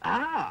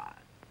Ah,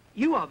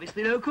 you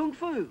obviously know Kung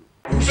Fu.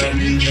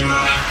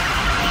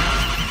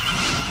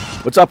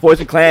 What's up, boys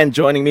and clan?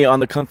 Joining me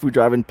on the Kung Fu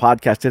Driving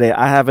podcast today,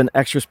 I have an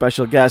extra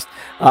special guest.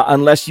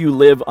 Unless you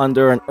live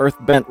under an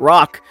earth-bent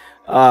rock,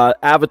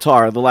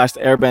 Avatar: The Last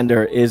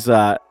Airbender is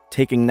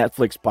taking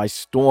Netflix by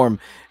storm.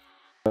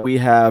 We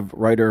have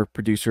writer,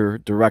 producer,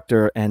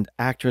 director, and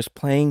actress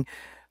playing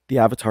the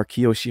Avatar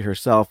KYOSHI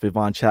herself,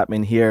 YVONNE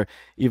CHAPMAN here.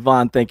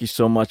 YVONNE, thank you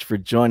so much for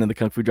joining the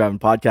Kung Fu Driving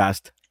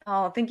podcast.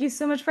 Oh, thank you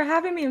so much for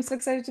having me. I'm so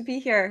excited to be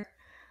here.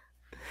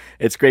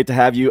 It's great to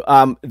have you.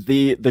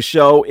 The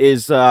show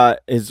is all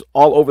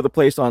over the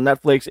place on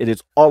Netflix. It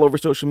is all over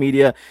social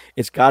media.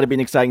 It's got to be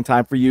an exciting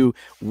time for you.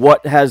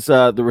 What has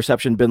the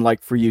reception been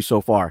like for you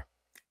so far?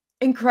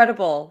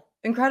 Incredible.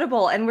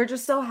 And we're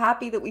just so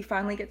happy that we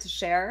finally get to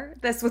share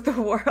this with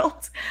the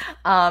world.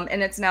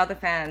 And it's now the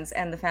fans,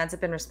 and the fans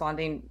have been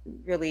responding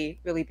really,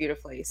 really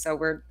beautifully. So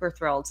we're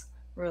thrilled.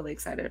 We're really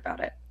excited about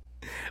it.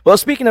 Well,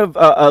 speaking of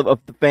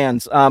the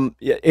fans,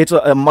 it's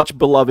a much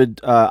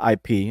beloved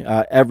IP.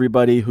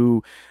 Everybody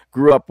who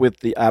grew up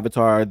with the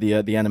Avatar,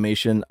 the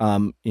animation,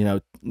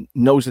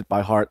 knows it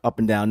by heart, up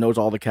and down, knows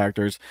all the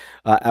characters.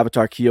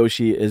 Avatar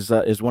KYOSHI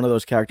is one of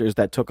those characters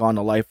that took on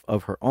a life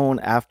of her own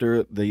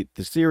after the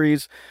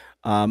series.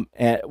 And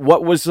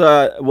what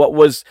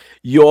was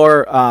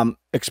your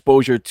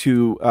exposure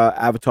to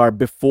Avatar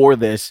before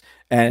this,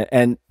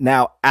 and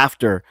now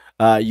after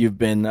you've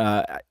been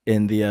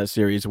in the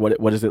series?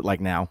 What is it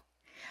like now?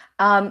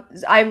 I'm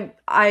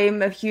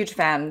a huge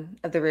fan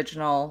of the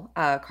original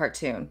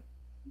cartoon.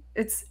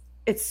 It's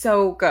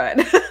so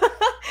good.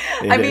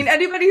 I mean,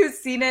 anybody who's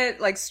seen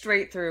it like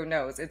straight through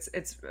knows it's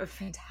a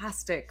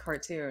fantastic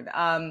cartoon.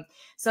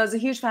 So I was a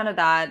huge fan of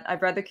that.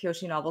 I've read the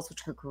KYOSHI novels,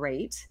 which are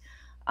great.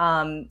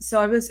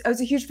 So I was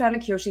a huge fan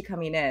of KYOSHI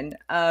coming in.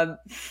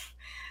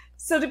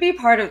 So to be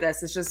part of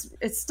this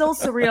it's still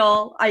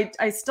surreal.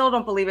 I still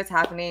don't believe it's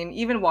happening.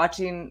 Even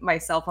watching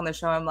myself on the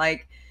show, I'm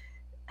like,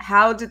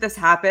 how did this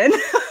happen?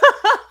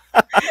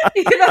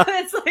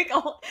 It's like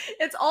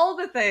it's all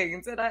the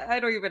things, and I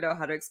don't even know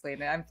how to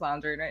explain it. I'm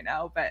floundering right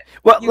now, but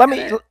let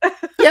me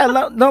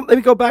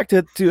go back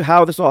to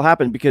how this all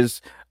happened,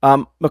 because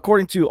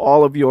according to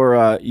all of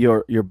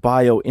your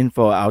bio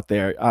info out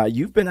there,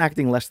 you've been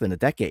acting less than a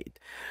decade.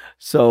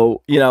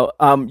 So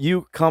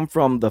you come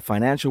from the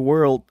financial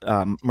world,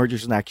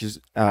 mergers and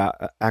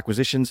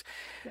acquisitions.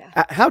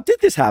 Yeah. How did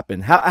this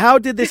happen? How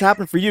did this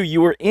happen for you?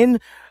 You were in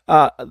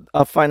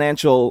a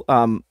financial,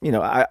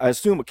 I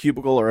assume a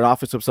cubicle or an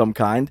office of some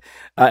kind,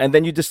 and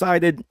then you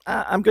decided,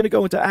 I'm going to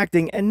go into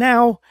acting, and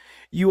now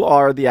you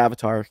are the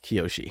Avatar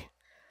KYOSHI.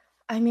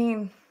 I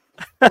mean,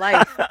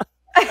 life.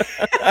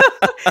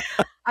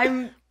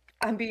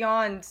 I'm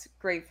beyond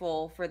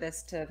grateful for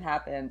this to have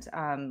happened.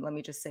 Let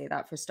me just say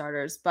that for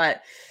starters.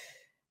 But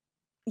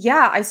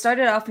yeah, I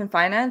started off in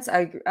finance.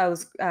 I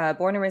was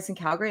born and raised in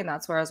Calgary, and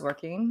that's where I was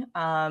working.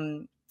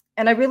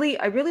 And I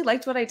really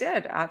liked what I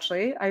did.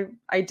 Actually,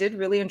 I did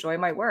really enjoy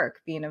my work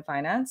being in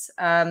finance.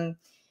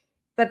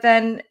 But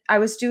then I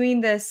was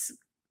doing this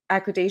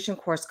accreditation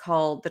course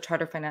called the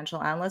Chartered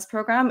Financial Analyst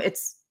Program.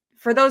 It's,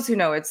 for those who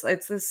know, it's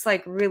this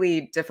like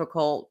really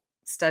difficult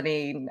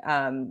studying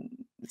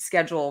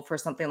schedule for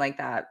something like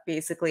that.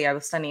 Basically, I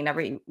was studying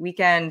every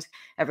weekend,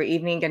 every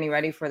evening, getting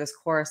ready for this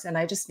course, and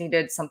I just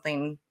needed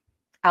something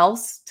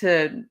else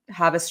to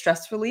have a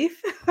stress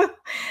relief.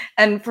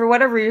 And for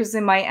whatever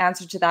reason, my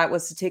answer to that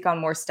was to take on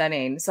more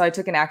studying. So I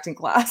took an acting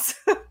class.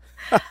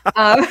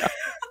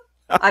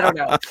 I don't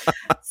know.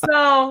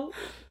 So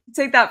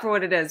take that for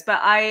what it is. But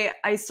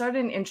I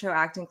started an intro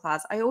acting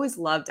class. I always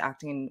loved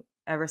acting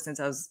ever since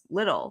I was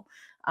little.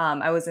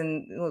 I was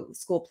in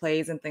school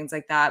plays and things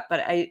like that,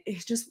 but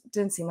it just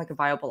didn't seem like a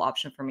viable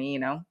option for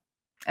me,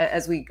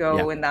 as we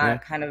go in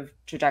that kind of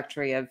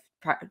trajectory of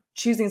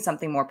choosing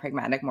something more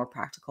pragmatic, more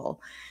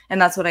practical. And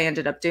that's what I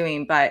ended up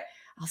doing. But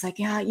I was like,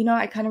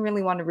 I kind of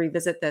really want to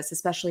revisit this,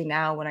 especially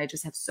now when I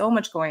just have so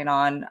much going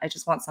on. I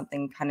just want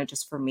something kind of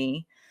just for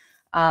me.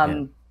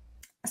 So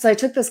I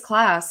took this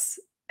class,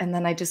 and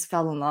then I just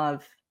fell in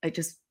love.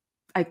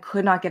 I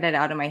could not get it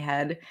out of my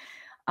head.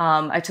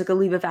 I took a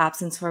leave of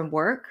absence from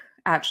work,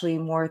 actually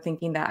more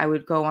thinking that I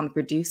would go on the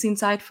producing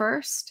side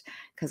first,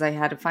 because I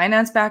had a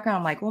finance background.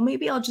 I'm like, well,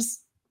 maybe I'll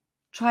just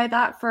try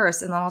that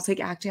first, and then I'll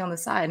take acting on the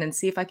side and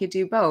see if I could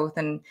do both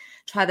and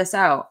try this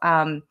out.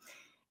 And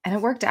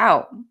it worked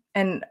out.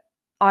 And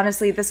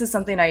honestly, this is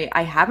something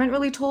I haven't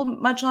really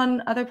told much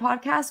on other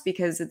podcasts,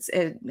 because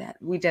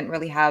we didn't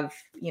really have,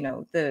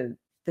 the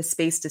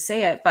space to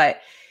say it. But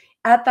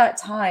at that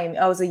time,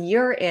 I was a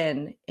year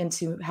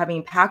into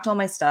having packed all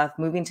my stuff,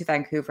 moving to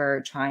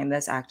Vancouver, trying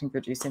this acting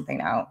producing thing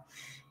out.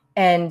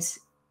 And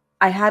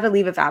I had a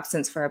leave of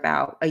absence for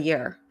about a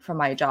year from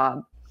my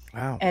job.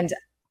 Wow. And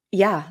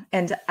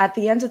and at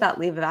the end of that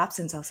leave of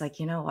absence, I was like,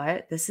 you know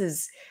what?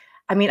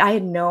 I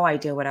had no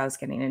idea what I was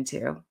getting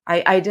into.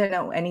 I didn't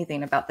know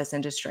anything about this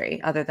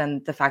industry other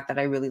than the fact that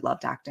I really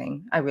loved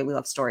acting. I really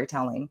loved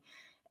storytelling.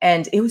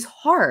 And it was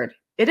hard.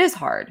 It is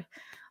hard.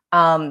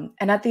 And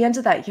at the end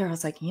of that year, I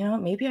was like,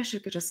 maybe I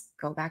should just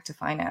go back to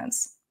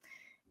finance.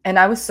 And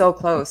I was so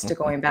close to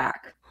going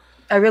back.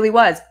 I really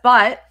was,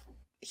 but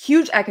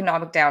huge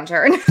economic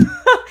downturn.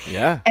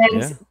 Yeah,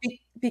 And yeah.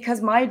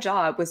 because my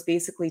job was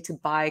basically to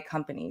buy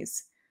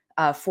companies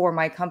for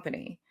my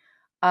company.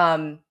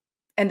 Um,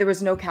 and there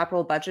was no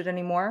capital budget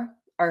anymore.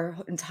 Our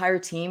entire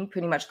team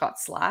pretty much got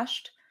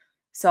slashed.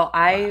 So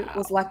I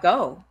was Wow. let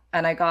go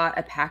and I got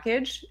a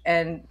package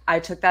and I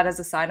took that as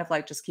a sign of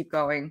like, just keep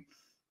going.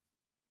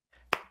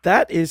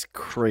 That is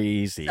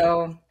crazy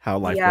So how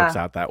life works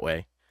yeah, out that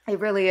way. it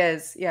really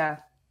is. Yeah.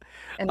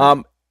 And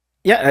Um,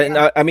 yeah, and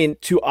yeah. I mean,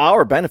 to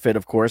our benefit,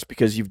 of course,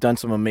 because you've done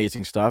some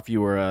amazing stuff.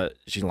 You were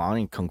Jilan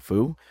in Kung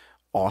Fu,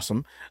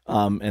 awesome.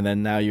 And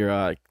then now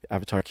you're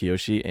Avatar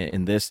Kyoshi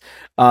in this.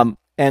 And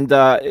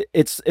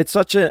it's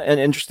such an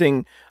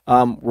interesting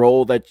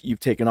role that you've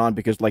taken on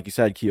because, like you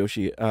said,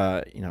 Kyoshi,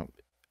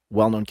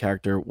 well known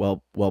character,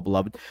 well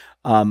beloved.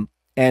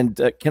 And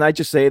can I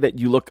just say that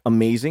you look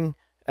amazing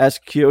as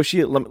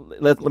Kyoshi?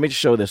 Let me just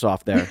show this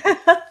off there.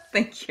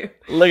 Thank you.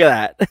 Look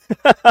at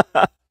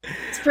that.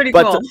 It's pretty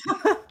But cool.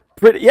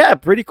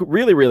 pretty cool,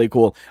 really, really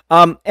cool.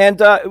 And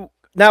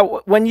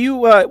now when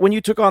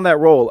you took on that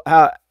role,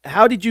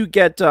 how did you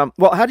get?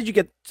 How did you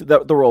get to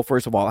the role?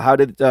 First of all, how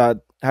did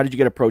you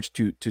get approached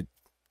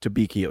to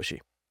be Kiyoshi?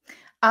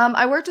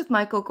 I worked with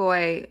Michael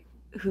Goy,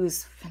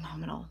 who's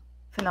phenomenal,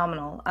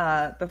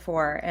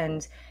 before.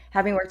 And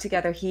having worked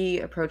together, he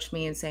approached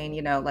me and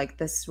saying, like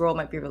this role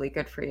might be really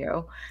good for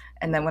you.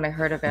 And then when I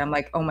heard of it, I'm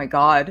like, oh my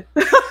God.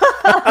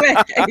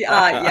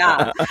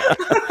 Yeah,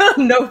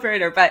 no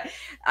brainer. But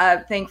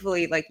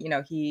thankfully, like,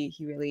 he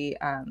really,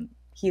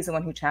 he's the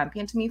one who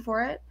championed me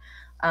for it.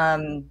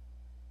 Um,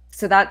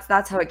 so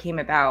that's how it came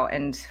about.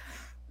 And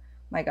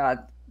my God,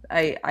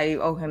 I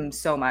owe him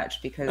so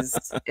much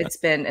because it's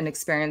been an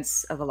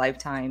experience of a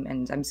lifetime,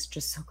 and I'm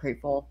just so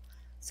grateful,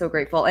 so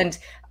grateful. And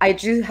I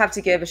do have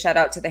to give a shout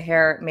out to the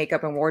hair,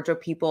 makeup, and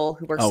wardrobe people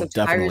who work Oh, so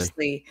definitely.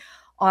 tirelessly,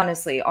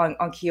 honestly, on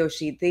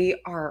Kiyoshi. They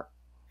are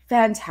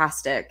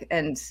fantastic,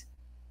 and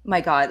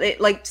my God,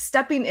 like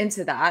stepping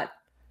into that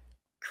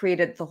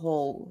created the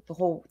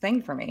whole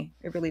thing for me.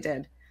 It really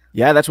did.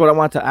 Yeah, that's what I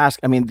wanted to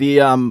ask. I mean,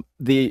 the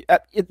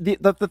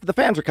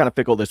fans are kind of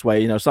fickle this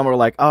way. Some are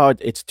like, "Oh,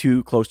 it's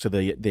too close to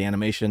the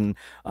animation.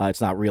 It's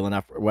not real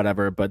enough, or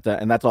whatever." But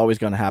and that's always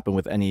going to happen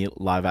with any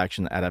live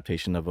action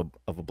adaptation of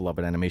a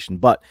beloved animation.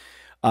 But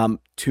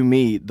to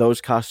me,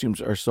 those costumes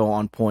are so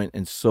on point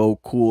and so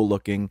cool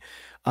looking.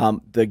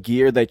 The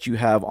gear that you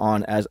have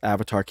on as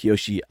Avatar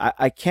Kyoshi,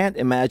 I can't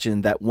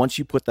imagine that once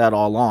you put that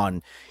all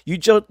on, you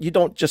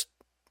don't just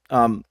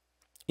um,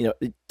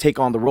 take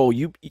on the role.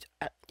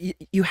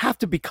 You have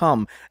to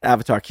become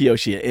Avatar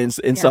Kyoshi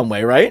in Yeah. some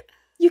way, right?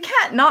 You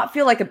can't not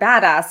feel like a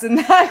badass in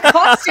that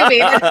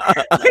costuming.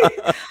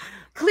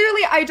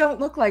 Clearly, I don't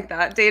look like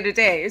that day to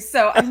day.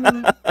 So, I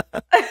mean,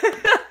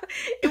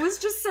 it was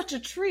just such a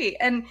treat.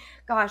 And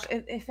gosh,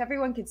 if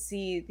everyone could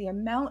see the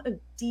amount of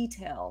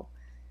detail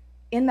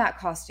in that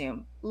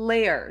costume,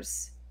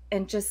 layers,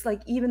 and just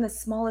like even the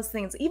smallest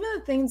things, even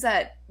the things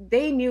that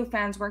they knew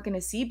fans weren't going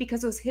to see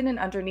because it was hidden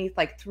underneath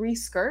like three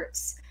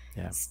skirts,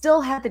 Yeah,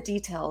 still had the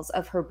details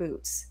of her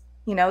boots,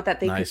 that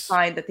they could nice.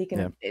 find, that they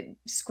Yeah. can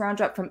scrounge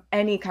up from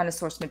any kind of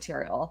source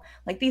material.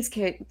 Like these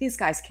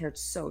guys cared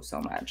so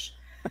much.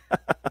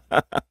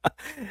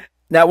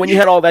 Now, when you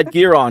had all that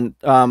gear on,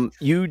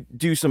 you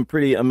do some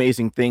pretty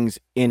amazing things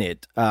in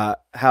it.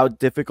 How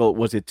difficult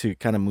was it to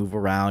kind of move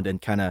around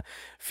and kind of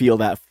feel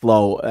that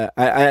flow?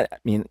 I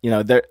mean,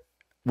 there,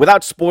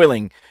 without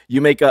spoiling,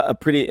 you make a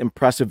pretty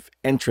impressive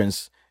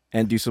entrance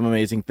and do some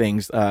amazing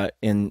things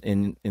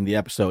in the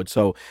episode.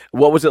 So,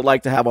 what was it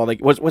like to have all like?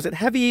 Was it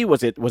heavy?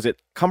 Was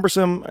it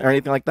cumbersome or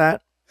anything like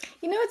that?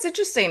 It's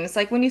interesting. It's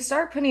like when you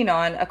start putting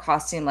on a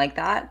costume like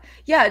that,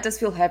 yeah, it does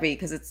feel heavy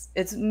because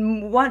it's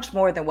much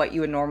more than what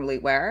you would normally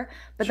wear.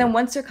 But then Sure.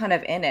 once you're kind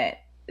of in it,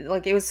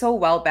 like it was so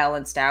well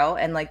balanced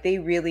out, and like they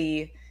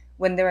really,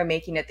 when they were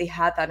making it, they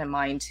had that in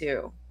mind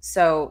too.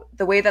 So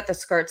the way that the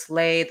skirts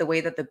lay, the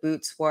way that the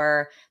boots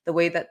were, the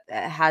way that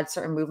it had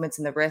certain movements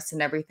in the wrists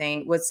and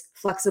everything was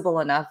flexible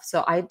enough.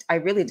 So I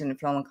really didn't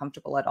feel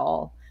uncomfortable at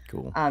all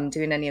Cool.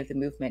 doing any of the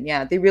movement.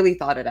 Yeah, they really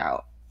thought it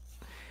out.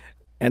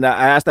 And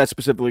I asked that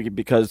specifically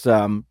because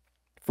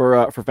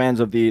for fans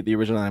of the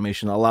original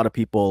animation, a lot of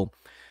people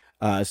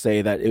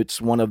say that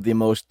it's one of the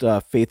most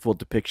faithful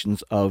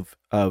depictions of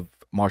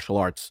martial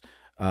arts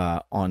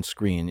on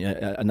screen.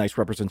 A nice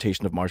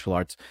representation of martial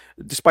arts,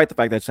 despite the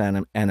fact that it's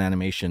an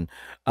animation.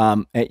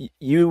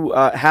 You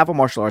have a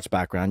martial arts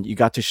background. You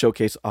got to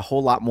showcase a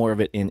whole lot more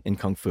of it in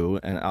Kung Fu,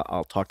 and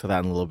I'll talk to that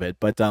in a little bit.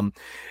 But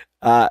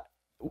uh,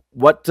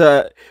 what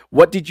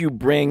did you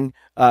bring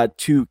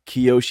to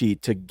Kiyoshi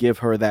to give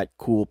her that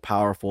cool,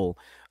 powerful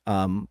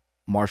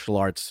martial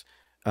arts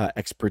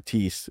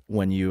expertise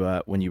when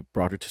you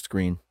brought her to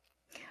screen?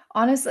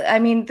 Honestly, I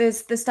mean, the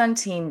stunt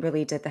team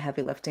really did the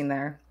heavy lifting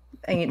there.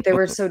 I mean, they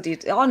were so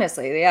detailed.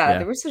 Honestly, yeah, they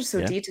Yeah, were so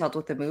yeah, detailed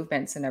with the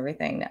movements and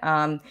everything.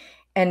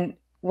 And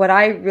what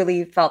I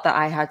really felt that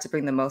I had to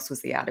bring the most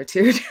was the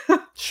attitude.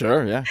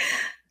 sure, yeah,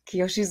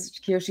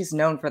 Kiyoshi's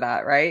known for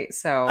that, right?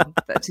 So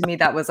to me,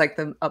 that was like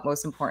the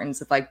utmost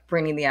importance of like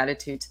bringing the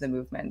attitude to the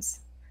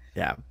movements.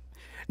 Yeah.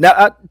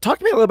 Now, talk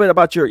to me a little bit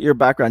about your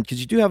background, because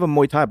you do have a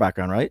Muay Thai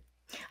background, right?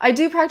 I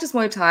do practice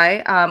Muay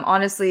Thai,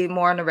 honestly,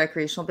 more on a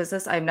recreational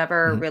business. I've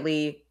never Hmm.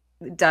 really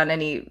done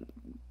any,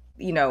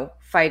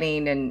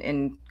 fighting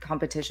in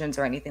competitions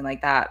or anything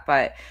like that.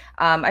 But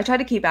I try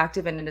to keep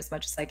active in it as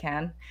much as I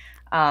can.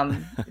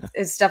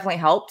 It's definitely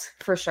helped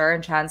for sure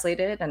and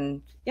translated.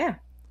 And yeah.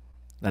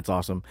 That's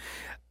awesome.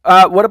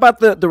 What about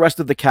the rest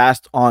of the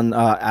cast on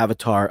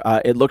Avatar?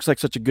 It looks like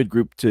such a good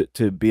group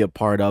to be a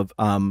part of.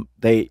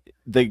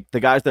 The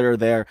guys that are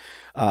there,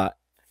 uh,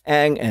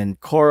 Aang and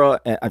Korra,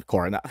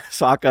 not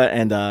Sokka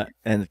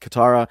and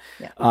Katara.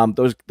 Yeah.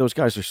 Those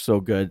guys are so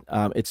good.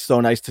 It's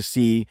so nice to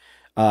see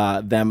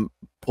them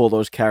pull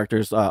those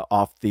characters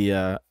off the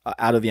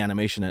out of the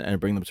animation and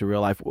bring them to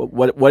real life.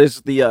 What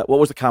was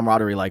the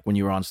camaraderie like when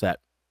you were on set?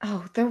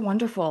 Oh, they're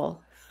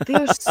wonderful. They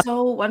are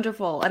so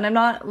wonderful. And I'm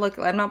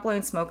not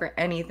blowing smoke or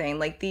anything.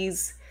 Like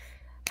these,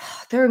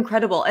 they're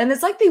incredible. And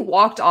it's like they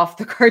walked off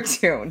the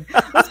cartoon.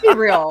 Let's be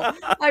real.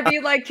 I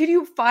mean, like, could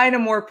you find a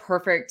more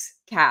perfect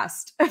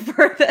cast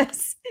for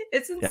this?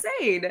 It's Yeah.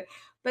 insane.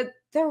 But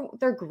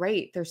they're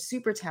great. They're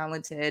super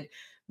talented,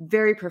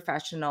 very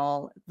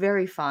professional,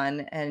 very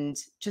fun, and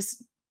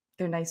just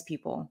they're nice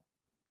people.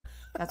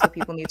 That's what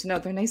people need to know.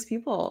 They're nice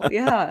people.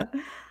 Yeah.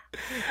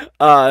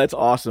 That's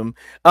awesome.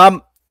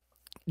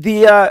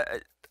 The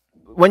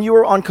When you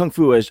were on Kung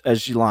Fu as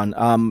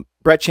Shilan,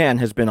 Brett Chan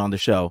has been on the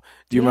show.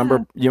 Do you Yeah.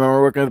 remember? You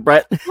remember working with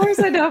Brett? Of course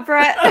I know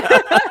Brett.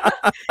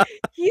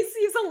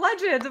 He's a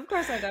legend. Of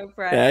course I know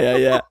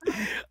Brett.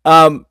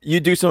 Yeah. You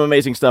do some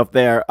amazing stuff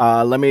there.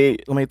 Let me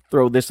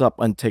throw this up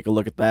and take a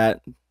look at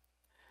that.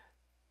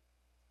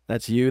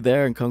 That's you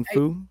there in Kung I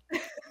Fu.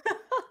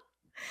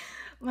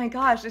 my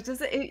gosh,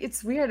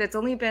 it's weird. It's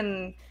only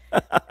been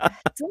a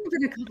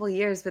couple of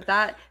years, but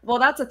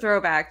that's a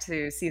throwback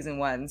to season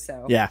 1,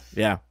 so Yeah.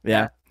 yeah.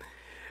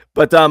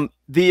 But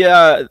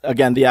the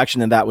again, the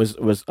action in that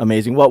was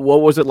amazing. What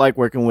was it like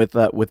working with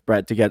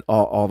Brett to get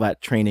all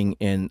that training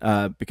in?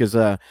 Because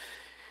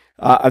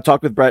I've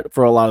talked with Brett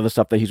for a lot of the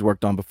stuff that he's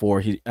worked on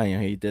before. He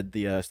did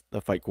the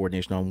fight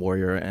coordination on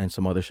Warrior and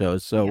some other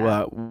shows. So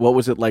Yeah. what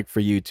was it like for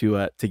you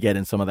to get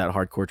in some of that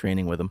hardcore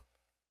training with him?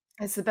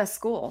 It's the best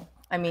school.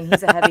 I mean,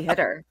 he's a heavy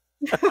hitter,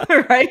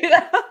 right?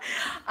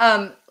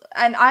 Um,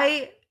 and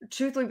I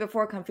truthfully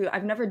before Kung Fu,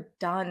 I've never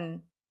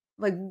done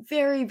like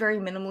very, very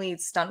minimally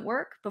stunt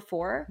work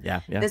before.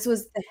 Yeah. This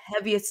was the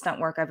heaviest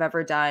stunt work I've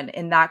ever done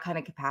in that kind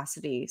of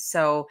capacity.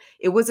 So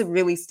it was a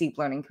really steep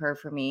learning curve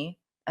for me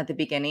at the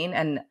beginning.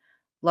 And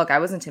look, I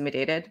was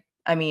intimidated.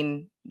 I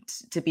mean,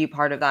 to be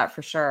part of that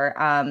for sure.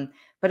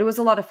 But it was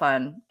a lot of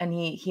fun, and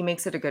he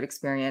makes it a good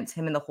experience.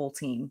 Him and the whole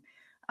team.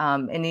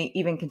 And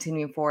even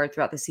continuing forward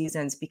throughout the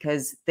seasons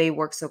because they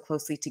work so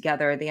closely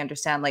together. They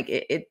understand like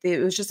it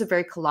was just a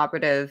very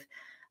collaborative,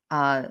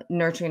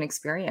 nurturing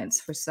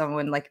experience for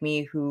someone like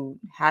me who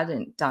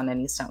hadn't done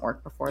any stunt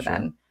work before Sure.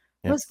 then.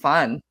 It Yeah. was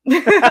fun.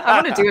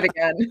 I want to do it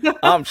again.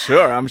 I'm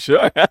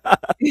sure. Yeah.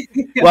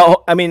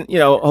 Well, I mean,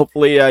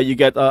 hopefully you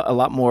get a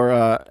lot more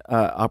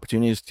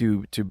opportunities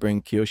to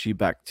bring Kyoshi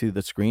back to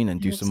the screen and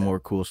I do hope some so. more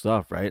cool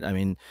stuff, right? I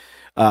mean,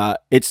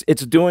 it's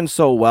doing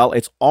so well.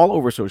 It's all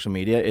over social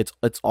media.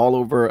 It's all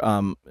over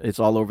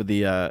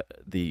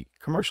the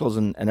commercials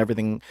and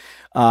everything.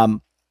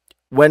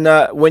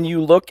 When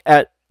you look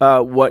at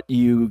what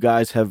you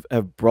guys have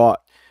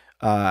brought,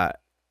 uh,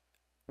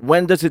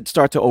 when does it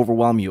start to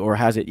overwhelm you, or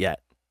has it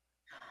yet?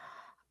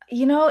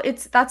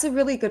 That's a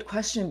really good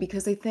question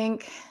because I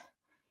think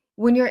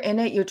when you're in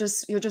it, you're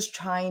just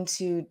trying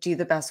to do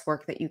the best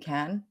work that you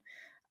can.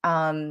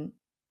 Um,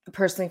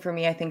 Personally for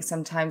me, I think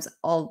sometimes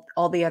all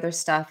the other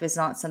stuff is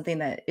not something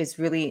that is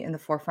really in the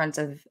forefront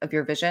of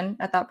your vision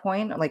at that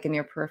point, like in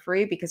your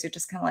periphery, because you're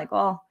just kind of like,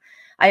 well,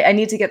 I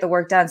need to get the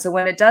work done. So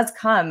when it does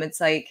come, it's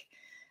like,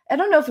 I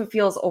don't know if it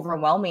feels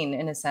overwhelming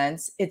in a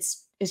sense.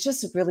 It's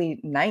just really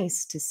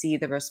nice to see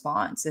the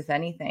response, if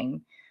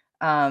anything.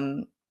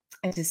 Um,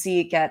 and to see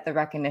it get the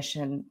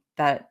recognition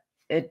that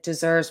it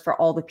deserves for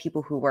all the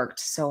people who worked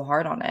so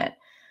hard on it.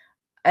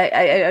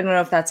 I don't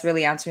know if that's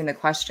really answering the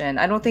question.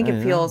 I don't think it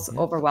Yeah, feels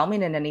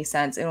overwhelming in any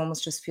sense. It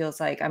almost just feels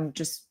like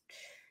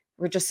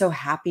we're just so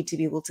happy to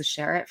be able to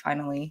share it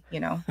finally, you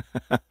know?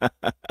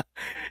 yeah.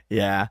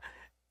 Yeah.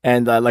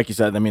 And like you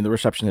said, I mean, the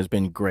reception has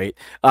been great.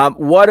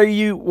 What are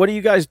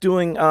you guys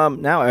doing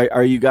now?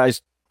 Are you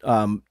guys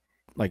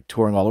like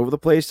touring all over the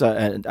place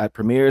at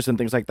premieres and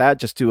things like that,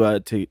 just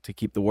to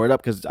keep the word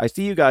up? Because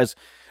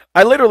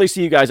I literally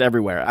see you guys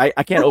everywhere.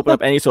 I can't open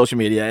up any social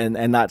media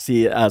and not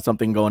see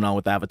something going on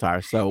with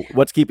Avatar. So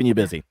what's keeping you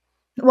busy?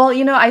 Well,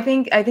 I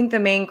think the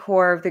main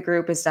core of the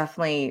group has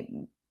definitely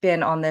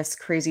been on this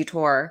crazy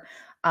tour,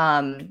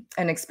 and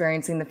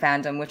experiencing the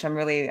fandom, which I'm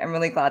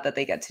really glad that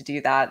they get to do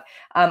that.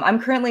 I'm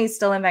currently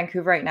still in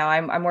Vancouver right now.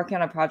 I'm working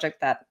on a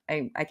project that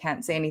I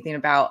can't say anything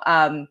about.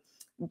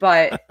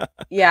 But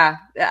yeah,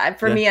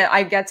 for Yeah. me,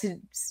 I get to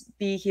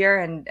be here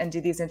and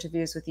do these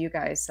interviews with you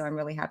guys. So I'm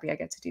really happy I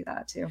get to do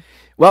that too.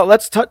 Well,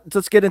 let's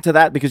get into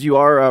that because you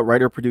are a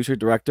writer, producer,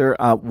 director.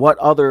 What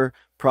other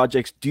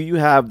projects do you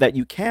have that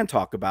you can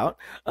talk about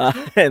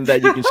and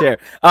that you can share?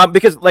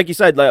 Because, like you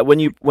said, when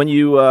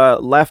you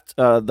left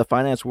the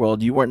finance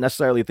world, you weren't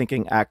necessarily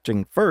thinking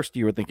acting first.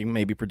 You were thinking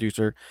maybe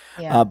producer,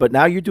 Yeah. but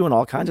now you're doing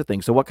all kinds of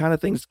things. So, what kind of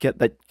things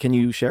can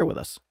you share with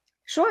us?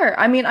 Sure.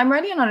 I mean, I'm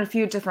writing on a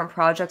few different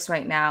projects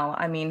right now.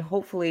 I mean,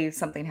 hopefully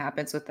something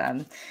happens with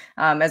them.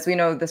 As we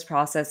know, this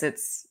process,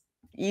 it's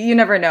you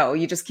never know.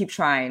 You just keep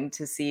trying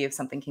to see if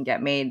something can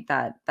get made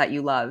that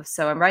you love.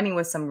 So I'm writing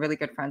with some really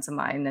good friends of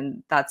mine,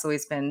 and that's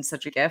always been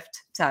such a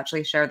gift to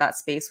actually share that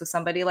space with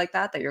somebody like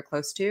that you're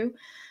close to.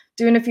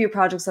 Doing a few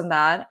projects on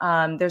that.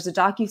 There's a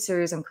docu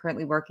series I'm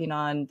currently working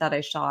on that I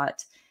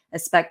shot a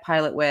spec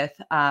pilot with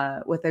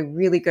a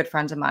really good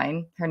friend of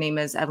mine. Her name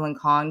is Evelyn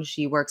Kong.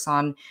 She works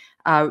on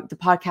the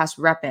podcast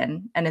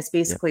Reppin', and it's Yep.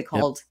 basically Yep.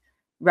 called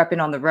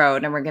Reppin' on the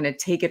Road, and we're going to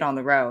take it on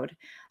the road.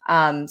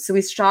 So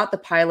we shot the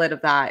pilot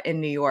of that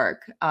in New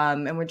York,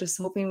 and we're just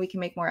hoping we can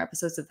make more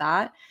episodes of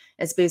that.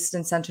 It's based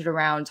and centered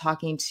around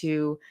talking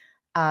to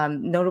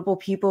notable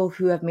people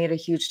who have made a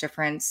huge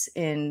difference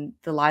in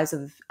the lives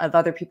of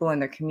other people in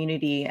their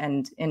community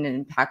and in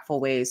impactful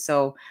ways.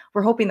 So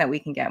we're hoping that we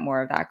can get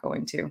more of that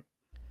going too.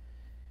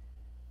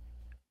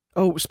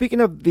 Oh,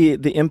 speaking of the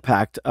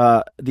impact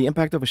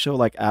of a show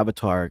like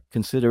Avatar,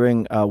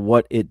 considering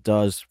what it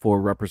does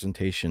for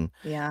representation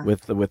Yeah.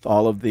 with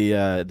all of the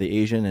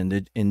Asian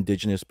and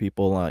indigenous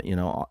people,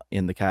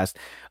 in the cast.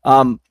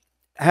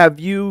 Have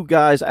you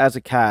guys, as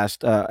a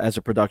cast, as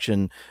a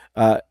production,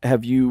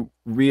 have you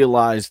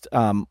realized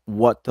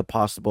what the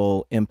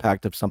possible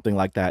impact of something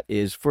like that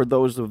is for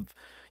those of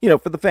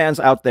for the fans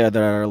out there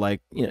that are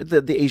like,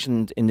 the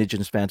Asian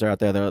indigenous fans are out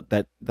there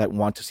that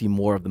want to see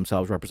more of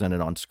themselves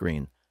represented on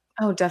screen?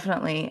 Oh,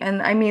 definitely. And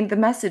I mean, the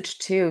message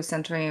too,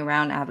 centering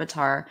around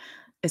Avatar,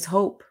 is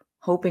hope,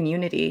 hope and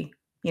unity,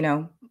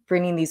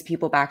 bringing these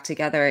people back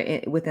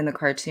together within the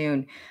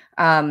cartoon.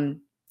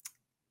 Um,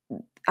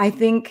 I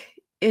think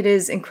it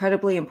is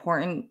incredibly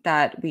important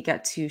that we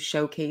get to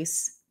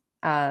showcase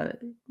uh,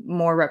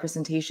 more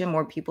representation,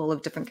 more people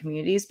of different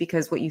communities,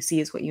 because what you see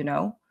is what you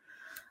know.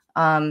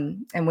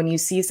 And when you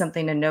see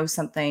something and know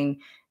something,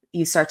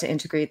 you start to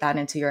integrate that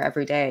into your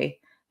everyday,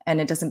 and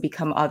it doesn't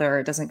become other,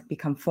 it doesn't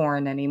become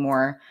foreign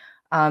anymore.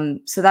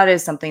 So that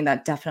is something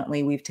that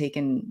definitely we've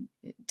taken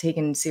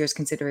serious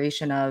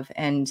consideration of,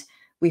 and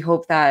we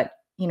hope that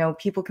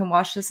people can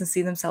watch this and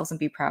see themselves and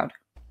be proud.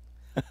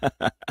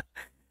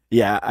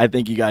 Yeah, I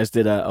think you guys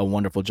did a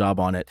wonderful job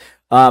on it.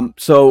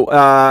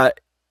 So,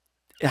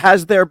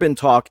 has there been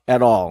talk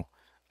at all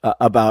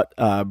about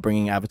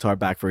bringing Avatar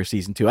back for a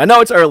season two? I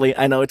know it's early.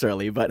 I know it's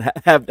early, but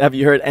have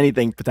you heard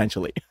anything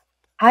potentially?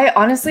 I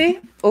honestly,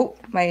 oh,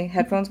 my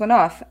headphones went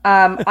off.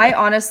 I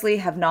honestly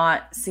have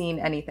not seen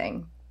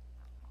anything,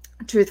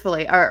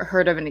 truthfully, or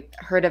heard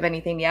of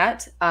anything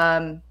yet.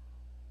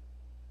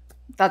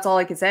 That's all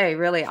I can say,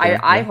 really. Sure.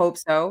 I Yeah. hope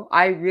so.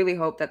 I really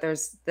hope that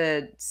there's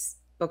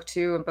book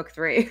 2 and book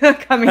 3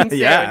 coming soon.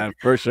 Yeah,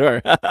 for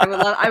sure.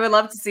 I would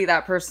love to see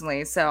that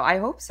personally. So I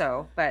hope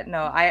so. But no,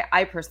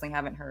 I personally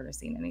haven't heard or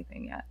seen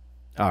anything yet.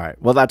 All right.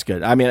 Well, that's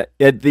good. I mean,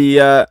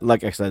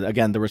 like I said,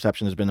 again, the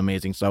reception has been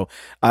amazing. So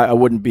I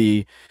wouldn't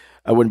be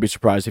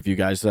surprised if you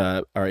guys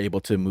are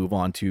able to move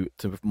on to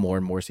more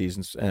and more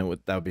seasons, and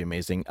that would be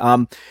amazing.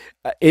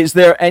 Is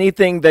there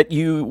anything that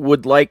you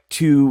would like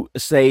to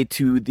say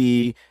to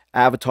the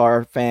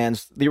Avatar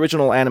fans, the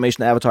original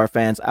animation Avatar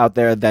fans out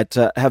there that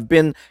have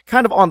been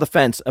kind of on the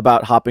fence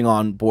about hopping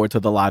on board to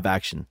the live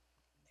action?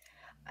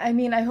 I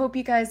mean, I hope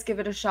you guys give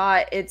it a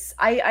shot.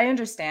 I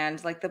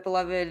understand, like, the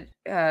beloved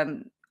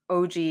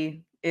OG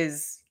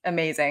is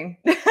amazing.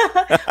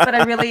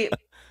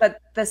 But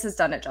this has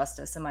done it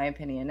justice, in my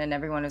opinion, and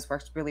everyone has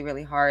worked really,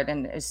 really hard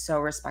and is so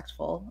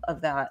respectful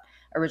of that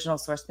original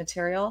source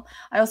material.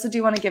 I also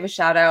do want to give a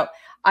shout out.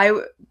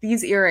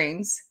 These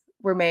earrings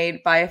were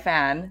made by a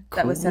fan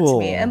that was sent to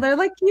me, and Cool. they're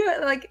like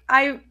cute. Like,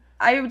 I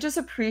just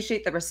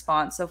appreciate the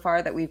response so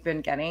far that we've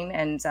been getting,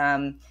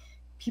 and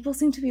people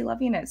seem to be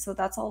loving it. So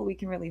that's all we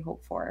can really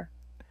hope for.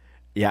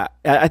 Yeah,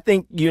 I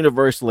think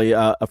universally,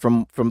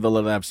 from the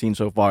little I've seen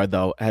so far,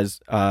 though,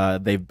 has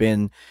they've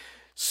been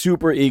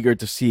super eager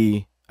to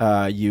see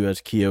you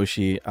as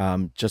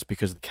Kiyoshi, just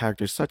because the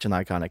character is such an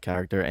iconic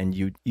character, and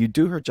you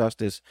do her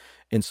justice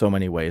in so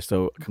many ways.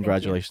 So Thank you.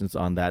 congratulations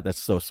on that.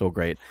 That's so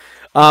great.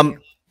 Thank Um, you.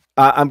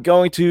 I'm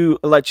going to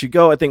let you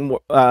go. I think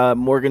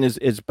Morgan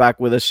is back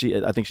with us.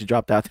 I think she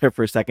dropped out there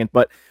for a second,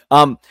 but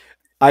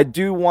I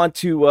do want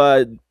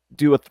to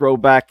do a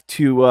throwback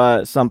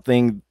to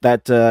something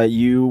that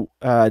you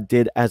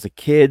did as a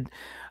kid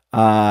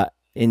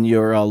in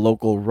your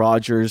local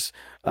Rogers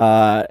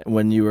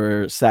when you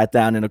were sat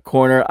down in a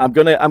corner. I'm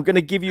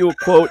gonna give you a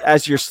quote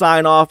as your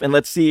sign off, and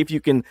let's see if you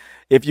can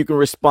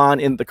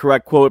respond in the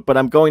correct quote. But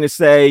I'm going to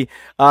say,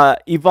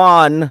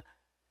 Yvonne,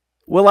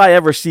 will I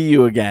ever see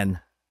you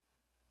again?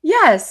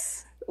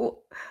 Yes.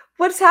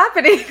 what's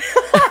happening?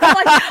 I'm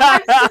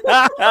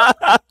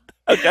like,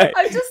 Okay.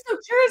 I'm just so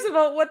curious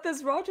about what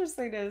this Rogers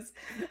thing is.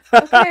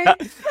 Okay.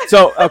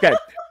 So okay.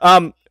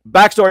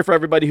 Backstory for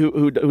everybody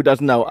who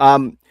doesn't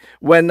know.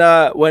 When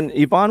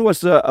Yvonne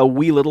was a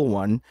wee little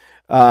one,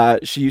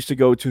 she used to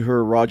go to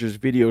her Rogers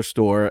video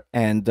store,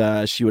 and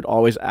she would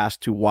always ask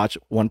to watch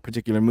one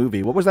particular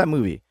movie. What was that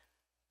movie?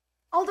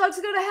 All dogs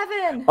go to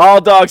heaven. All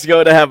dogs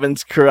go to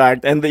heaven's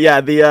correct. And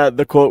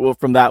the quote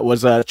from that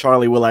was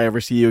Charlie, will I ever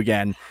see you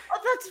again? Oh,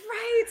 that's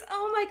right.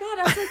 Oh my God.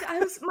 I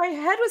was like, my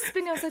head was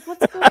spinning. I was like,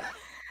 what's going?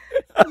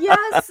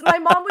 Yes, my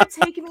mom would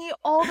take me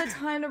all the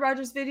time to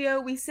Rogers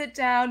Video. We sit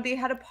down. They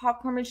had a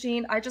popcorn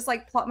machine. I just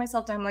like plop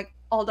myself down. I'm like,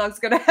 all dogs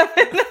go to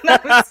heaven.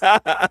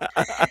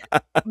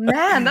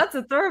 Man, that's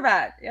a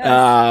throwback.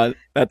 Yes.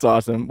 That's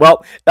awesome.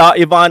 Well,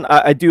 Yvonne,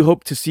 I do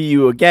hope to see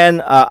you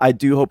again. I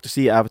do hope to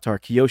see Avatar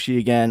KYOSHI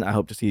again. I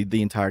hope to see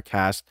the entire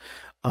cast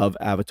of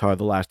Avatar: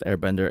 The Last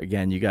Airbender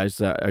again. You guys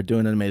are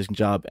doing an amazing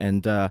job,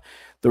 and the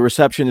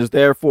reception is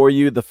there for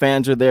you. The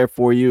fans are there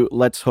for you.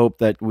 Let's hope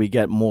that we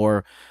get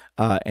more.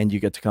 And you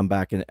get to come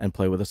back and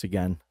play with us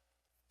again.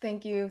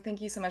 Thank you.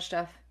 Thank you so much,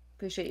 Jeff.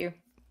 Appreciate you.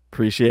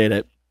 Appreciate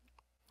it.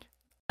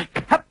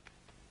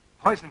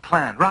 Poison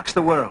Clan rocks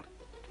the world.